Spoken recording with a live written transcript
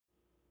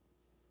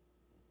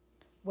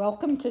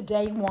Welcome to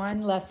Day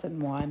 1, Lesson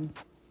 1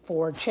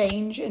 for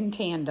Change in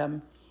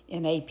Tandem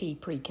in AP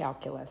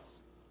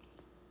Pre-Calculus.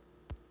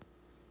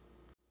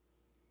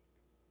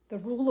 The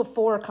rule of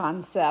 4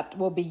 concept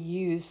will be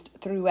used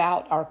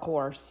throughout our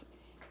course.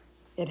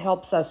 It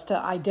helps us to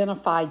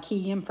identify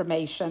key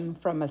information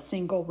from a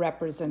single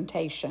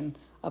representation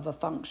of a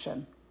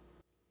function.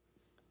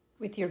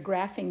 With your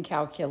graphing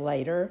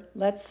calculator,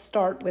 let's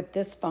start with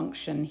this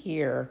function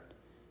here.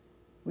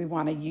 We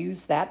want to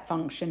use that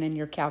function in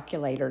your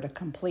calculator to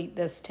complete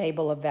this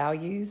table of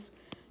values,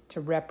 to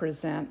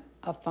represent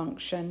a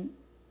function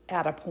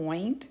at a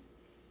point,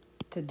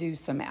 to do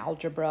some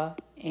algebra,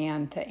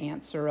 and to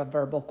answer a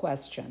verbal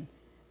question.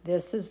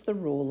 This is the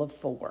rule of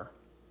 4.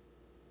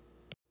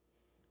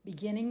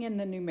 Beginning in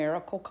the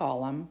numerical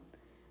column,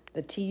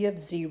 the t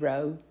of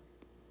 0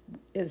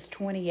 is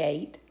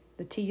 28,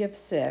 the t of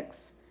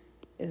 6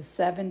 is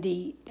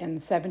 70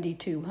 and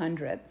 72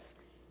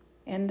 hundredths,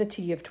 and the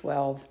t of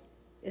 12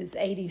 is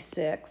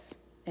 86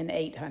 and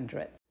 8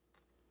 hundredths.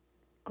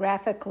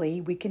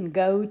 Graphically, we can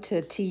go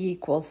to t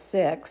equals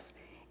 6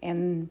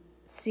 and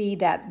see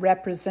that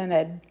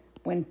represented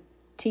when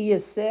t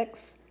is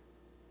 6,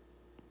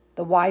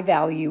 the y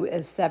value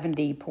is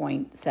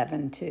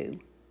 70.72.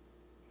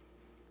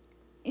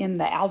 In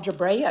the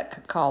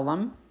algebraic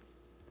column,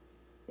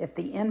 if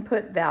the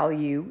input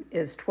value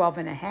is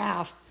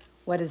 12.5,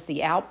 what is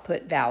the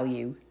output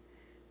value?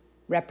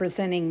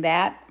 Representing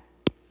that,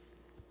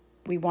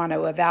 we want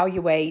to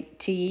evaluate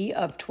t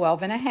of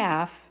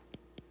 12.5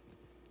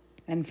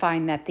 and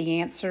find that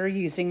the answer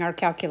using our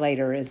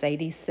calculator is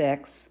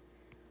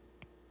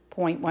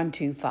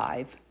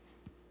 86.125.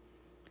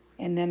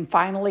 And then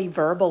finally,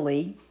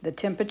 verbally, the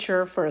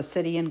temperature for a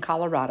city in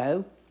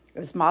Colorado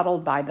is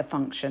modeled by the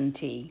function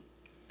t,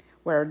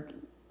 where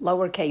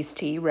lowercase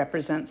t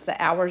represents the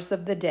hours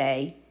of the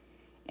day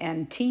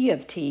and t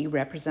of t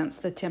represents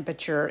the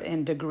temperature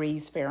in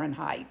degrees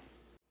Fahrenheit.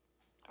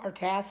 Our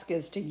task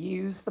is to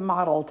use the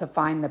model to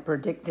find the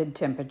predicted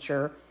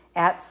temperature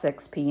at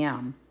 6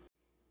 p.m.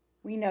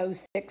 We know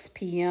 6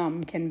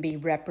 p.m. can be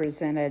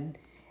represented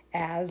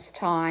as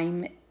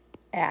time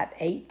at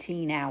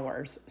 18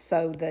 hours.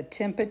 So the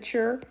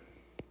temperature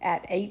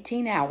at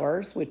 18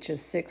 hours, which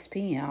is 6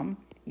 p.m.,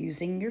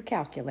 using your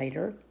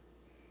calculator,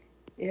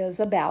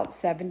 is about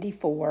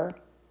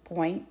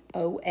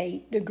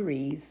 74.08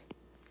 degrees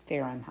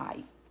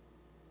Fahrenheit.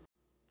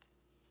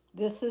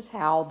 This is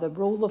how the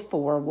rule of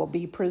 4 will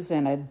be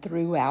presented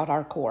throughout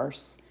our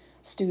course.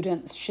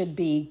 Students should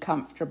be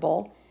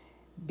comfortable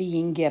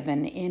being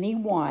given any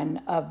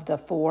one of the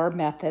 4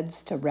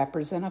 methods to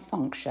represent a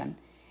function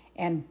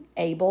and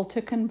able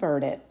to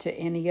convert it to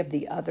any of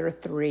the other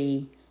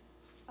 3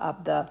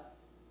 of the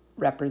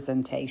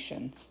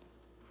representations.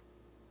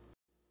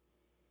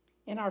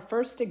 In our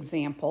first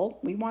example,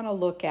 we want to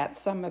look at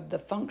some of the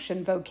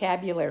function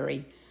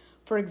vocabulary.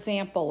 For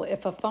example,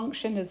 if a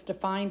function is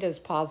defined as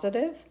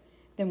positive,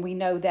 then we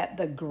know that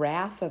the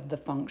graph of the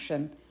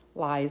function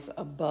lies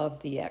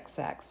above the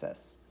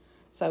x-axis.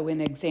 So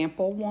in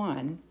example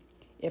 1,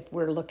 if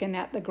we're looking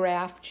at the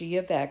graph g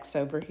of x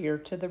over here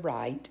to the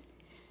right,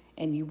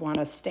 and you want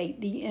to state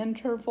the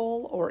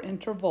interval or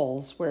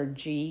intervals where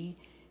g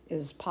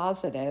is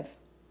positive,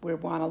 we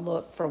want to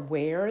look for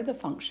where the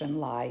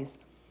function lies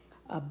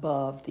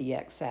above the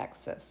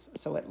x-axis.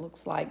 So it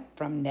looks like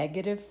from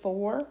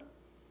 -4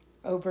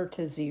 over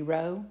to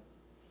 0,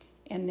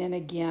 and then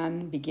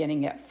again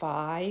beginning at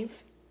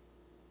 5,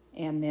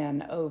 and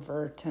then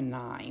over to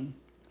 9.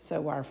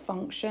 So our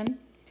function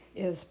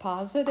is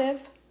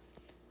positive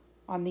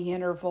on the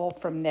interval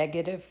from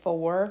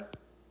 -4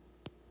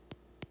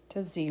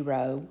 to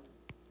 0,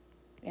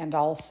 and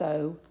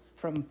also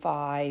from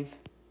 5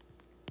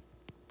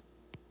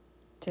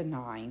 to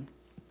 9.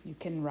 You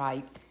can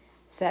write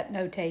set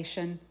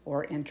notation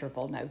or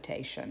interval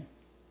notation.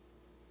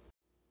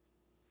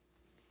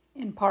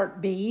 In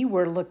part B,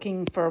 we're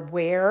looking for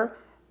where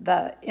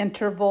the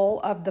interval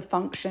of the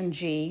function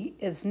g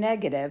is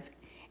negative,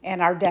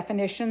 and our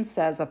definition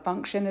says a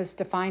function is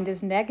defined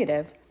as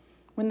negative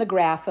when the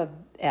graph of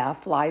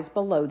f lies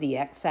below the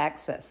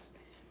x-axis.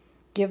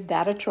 Give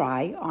that a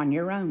try on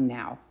your own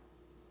now.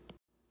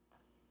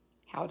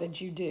 How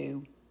did you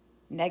do?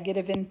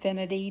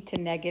 -infinity to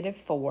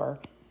 -4,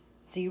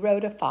 0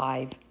 to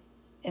 5,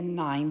 and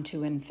 9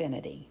 to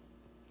infinity.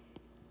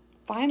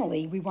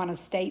 Finally, we want to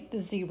state the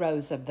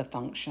zeros of the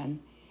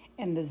function,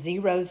 and the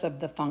zeros of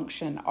the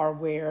function are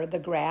where the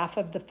graph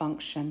of the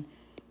function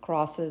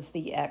crosses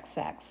the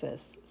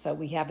x-axis. So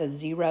we have a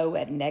 0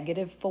 at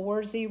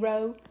 -4,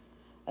 0,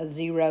 a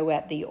 0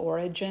 at the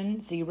origin,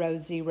 0,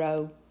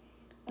 0,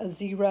 a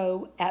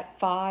 0 at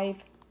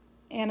 5,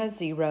 and a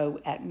 0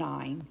 at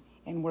 9.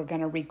 And we're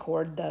going to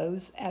record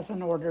those as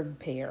an ordered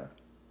pair.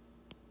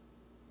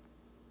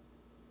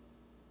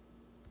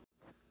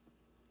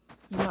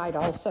 You might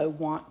also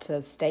want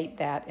to state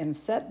that in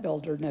set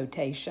builder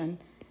notation,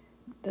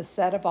 the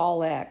set of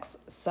all x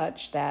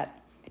such that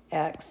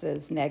x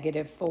is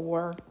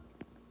 -4,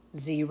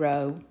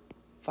 0,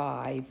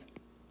 5,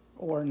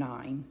 or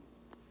 9.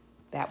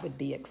 That would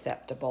be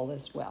acceptable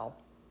as well.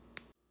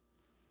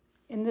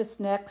 In this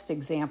next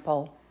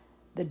example,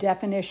 the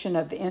definition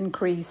of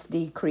increase,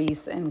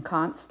 decrease, and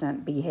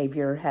constant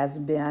behavior has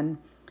been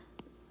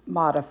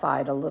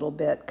modified a little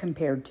bit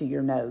compared to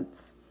your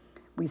notes.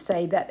 We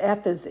say that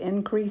f is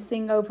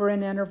increasing over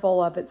an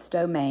interval of its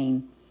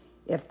domain.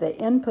 If the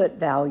input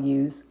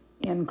values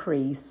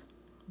increase,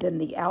 then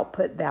the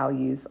output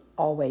values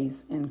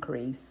always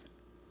increase.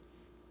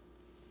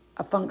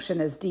 A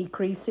function is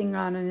decreasing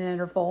on an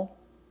interval.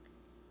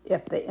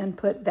 If the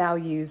input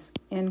values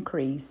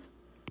increase,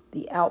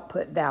 the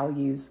output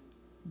values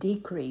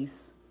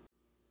decrease.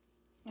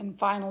 And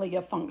finally,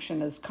 a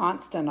function is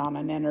constant on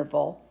an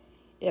interval.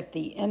 If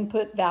the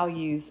input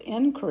values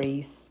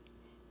increase,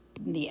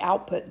 the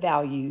output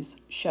values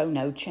show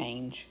no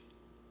change.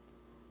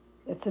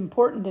 It's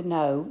important to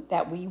know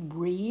that we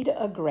read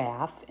a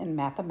graph in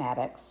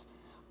mathematics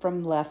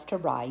from left to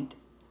right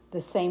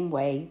the same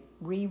way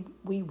we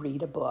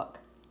read a book.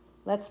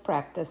 Let's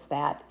practice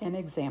that in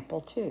example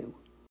 2.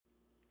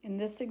 In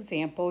this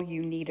example,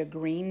 you need a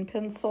green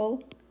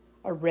pencil,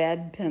 a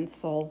red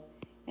pencil,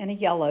 and a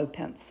yellow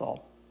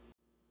pencil.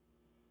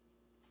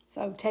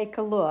 So take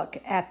a look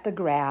at the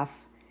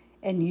graph,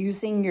 and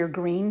using your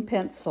green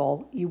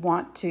pencil, you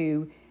want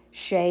to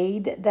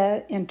shade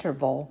the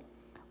interval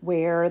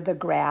where the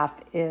graph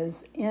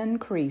is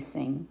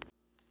increasing.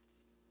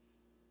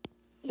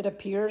 It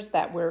appears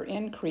that we're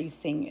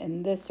increasing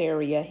in this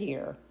area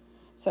here.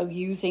 So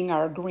using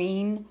our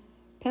green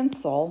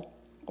pencil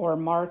or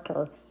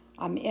marker,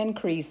 I'm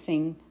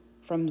increasing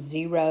from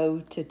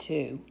 0 to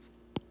 2.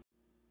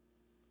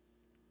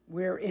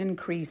 We're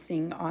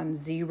increasing on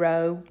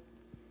 0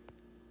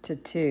 to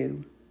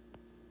 2.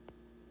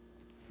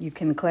 You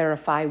can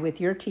clarify with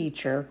your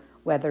teacher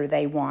whether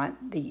they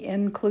want the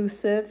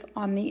inclusive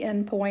on the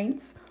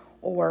endpoints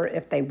or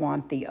if they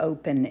want the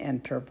open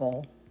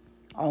interval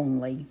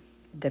only.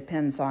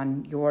 Depends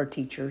on your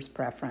teacher's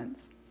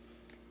preference.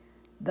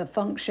 The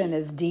function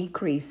is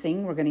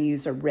decreasing. We're going to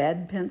use a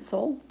red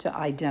pencil to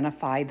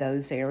identify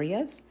those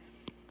areas.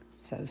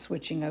 So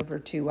switching over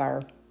to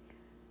our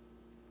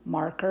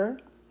marker,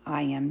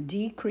 I am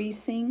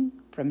decreasing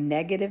from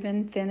negative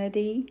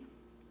infinity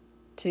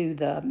to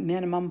the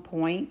minimum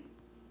point,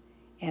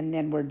 and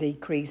then we're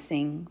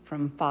decreasing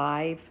from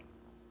 5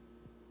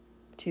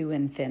 to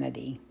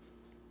infinity.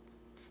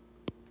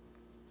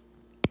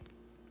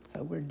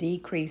 So we're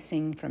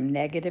decreasing from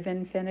negative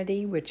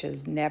infinity, which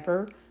is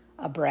never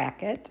a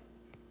bracket,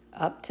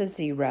 up to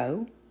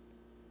 0,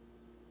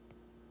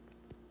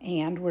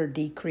 and we're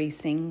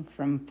decreasing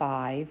from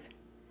 5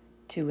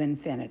 to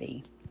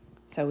infinity.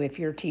 So if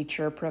your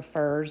teacher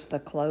prefers the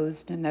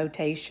closed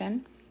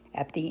notation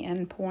at the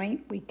end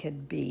point, we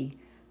could be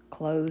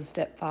closed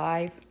at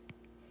 5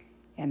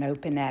 and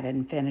open at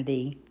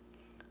infinity.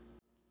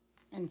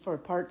 And for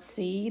part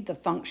C, the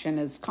function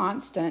is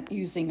constant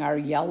using our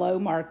yellow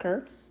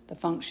marker. The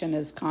function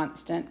is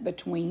constant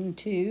between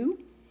 2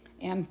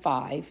 and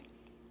 5.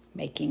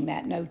 Making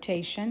that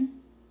notation,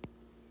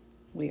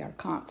 we are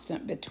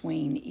constant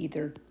between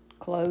either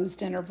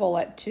closed interval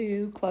at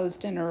 2,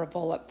 closed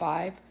interval at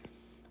 5,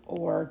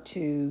 or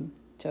 2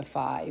 to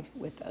 5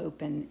 with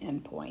open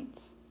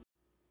endpoints.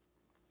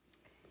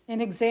 In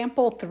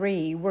example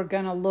 3, we're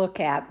going to look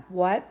at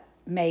what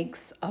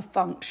makes a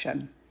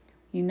function.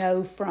 You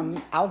know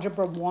from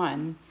Algebra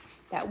 1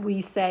 that we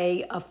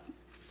say a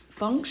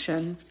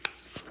function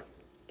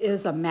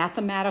is a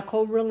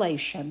mathematical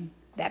relation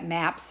that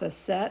maps a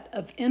set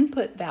of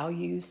input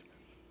values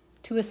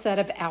to a set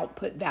of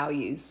output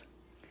values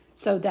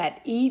so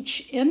that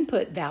each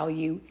input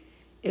value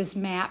is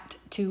mapped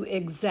to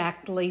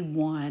exactly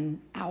one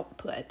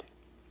output.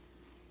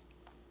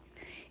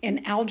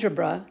 In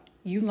algebra,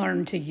 you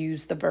learn to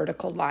use the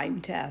vertical line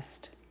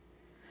test.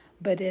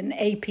 But in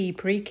AP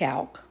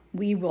Pre-Calc,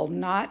 we will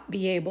not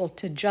be able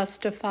to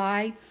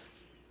justify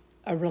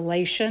a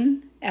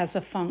relation as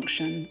a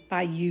function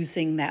by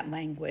using that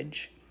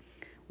language.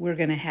 We're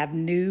going to have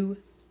new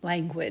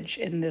language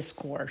in this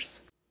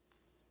course.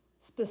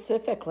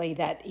 Specifically,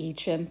 that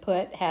each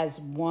input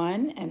has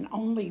one and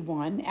only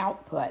one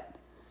output.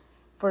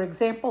 For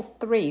example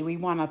 3, we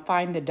want to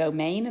find the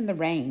domain and the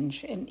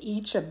range in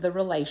each of the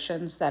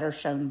relations that are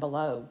shown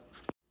below.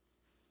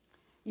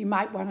 You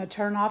might want to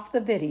turn off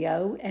the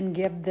video and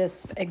give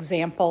this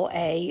example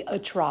A a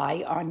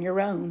try on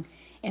your own,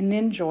 and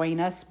then join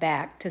us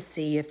back to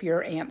see if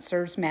your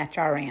answers match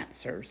our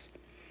answers.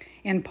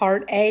 In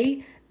part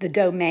A, the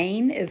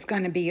domain is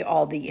going to be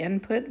all the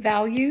input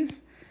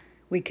values.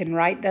 We can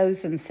write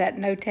those in set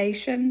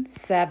notation: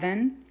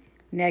 7,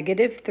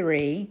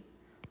 -3,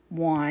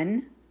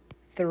 1,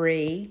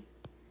 3,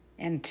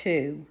 and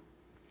 2.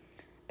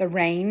 The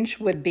range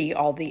would be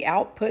all the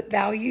output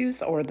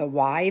values or the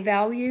y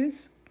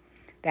values.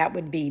 That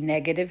would be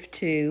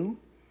 -2,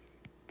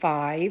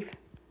 5,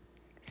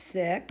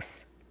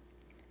 6,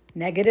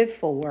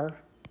 -4,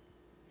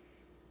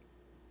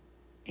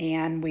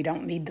 and we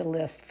don't need to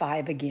list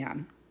 5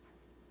 again.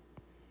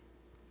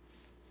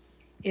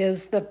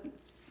 Is the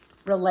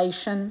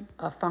relation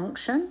a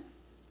function?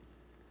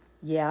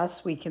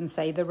 Yes, we can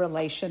say the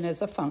relation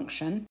is a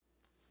function.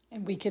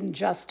 And we can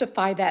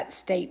justify that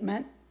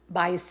statement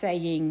by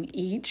saying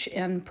each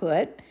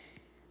input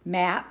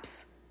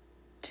maps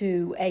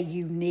to a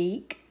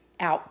unique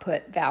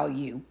output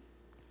value.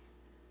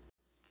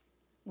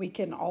 We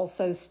can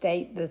also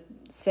state the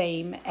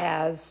same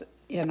as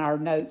in our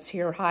notes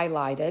here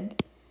highlighted,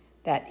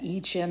 that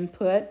each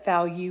input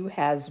value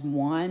has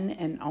one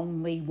and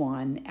only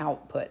one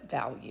output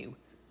value.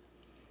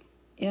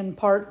 In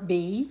part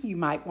B, you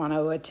might want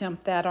to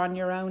attempt that on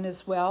your own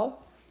as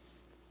well.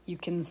 You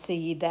can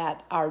see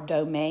that our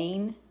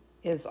domain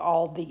is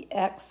all the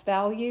X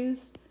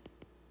values.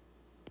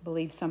 I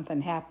believe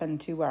something happened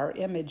to our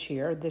image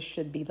here. This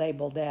should be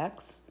labeled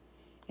X,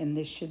 and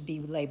this should be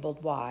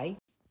labeled Y.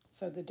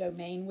 So the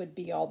domain would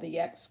be all the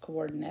X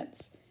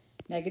coordinates,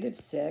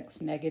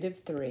 -6,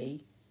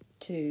 -3,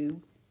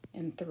 2,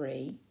 and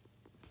 3.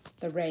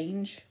 The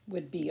range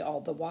would be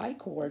all the Y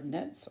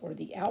coordinates, or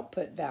the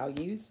output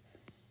values,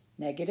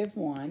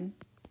 -1,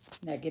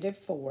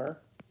 -4,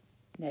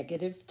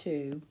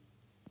 -2,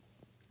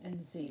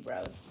 and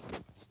 0.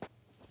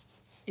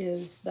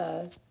 Is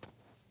the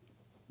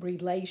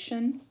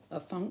relation a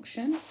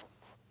function?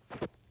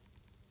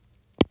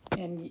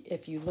 And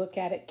if you look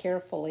at it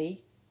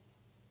carefully,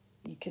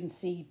 you can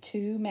see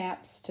 2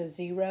 maps to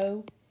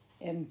 0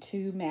 and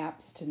 2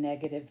 maps to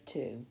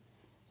 -2.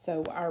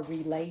 So our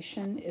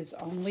relation is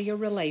only a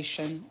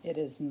relation. It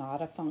is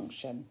not a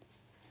function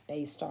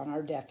based on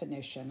our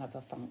definition of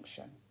a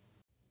function.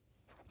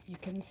 You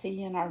can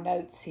see in our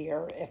notes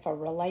here, if a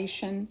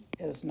relation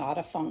is not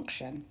a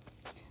function,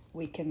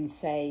 we can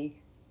say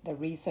the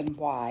reason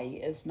why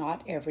is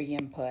not every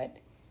input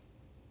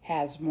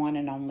has one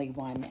and only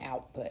one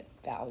output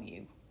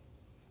value.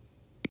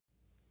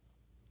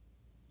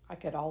 I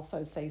could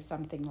also say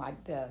something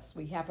like this.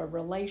 We have a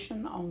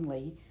relation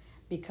only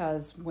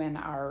because when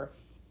our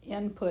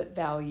input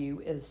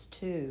value is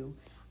 2,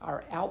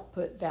 our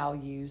output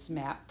values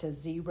map to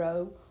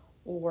 0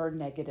 or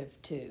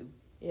 -2.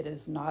 It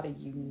is not a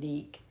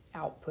unique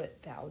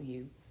output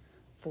value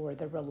for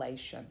the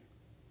relation.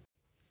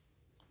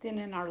 Then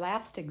in our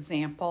last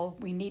example,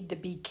 we need to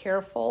be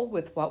careful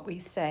with what we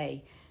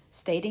say.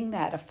 Stating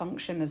that a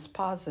function is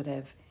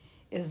positive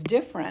is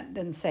different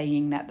than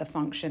saying that the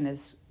function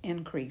is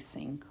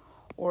increasing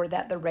or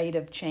that the rate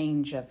of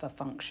change of a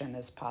function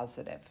is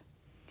positive.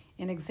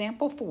 In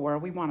example 4,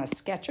 we want to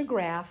sketch a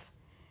graph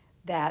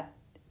that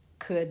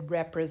could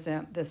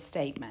represent this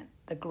statement.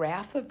 The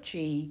graph of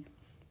G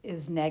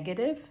is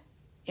negative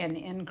and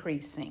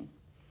increasing.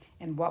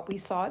 And what we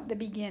saw at the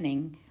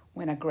beginning,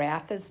 when a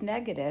graph is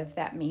negative,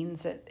 that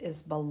means it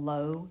is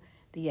below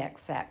the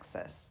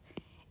x-axis.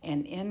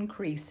 And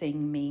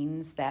increasing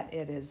means that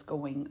it is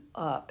going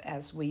up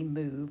as we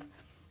move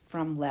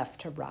from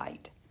left to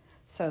right.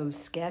 So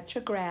sketch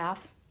a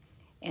graph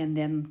and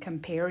then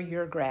compare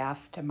your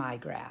graph to my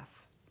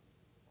graph.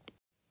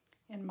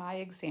 In my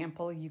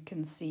example, you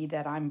can see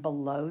that I'm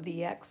below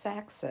the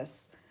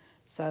x-axis.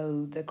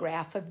 So the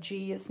graph of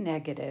G is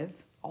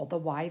negative. All the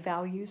y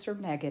values are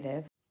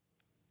negative.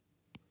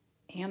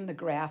 And the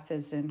graph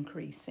is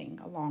increasing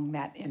along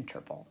that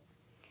interval.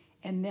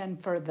 And then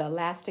for the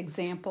last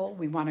example,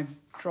 we want to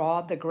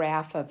draw the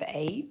graph of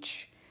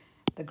H.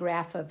 The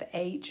graph of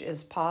H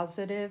is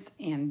positive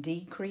and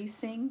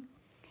decreasing.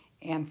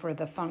 And for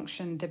the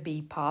function to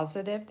be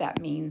positive,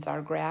 that means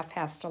our graph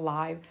has to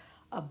lie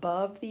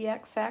above the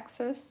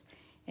x-axis,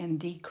 and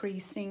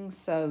decreasing,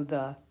 so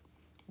the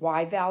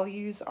y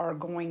values are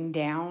going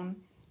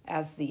down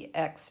as the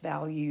x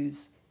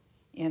values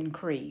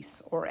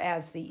increase, or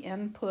as the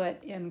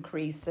input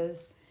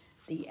increases,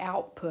 the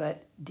output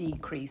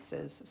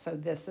decreases. So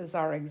this is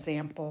our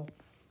example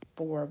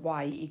for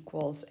y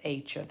equals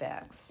h of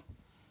x.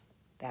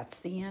 That's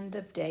the end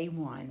of day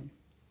 1.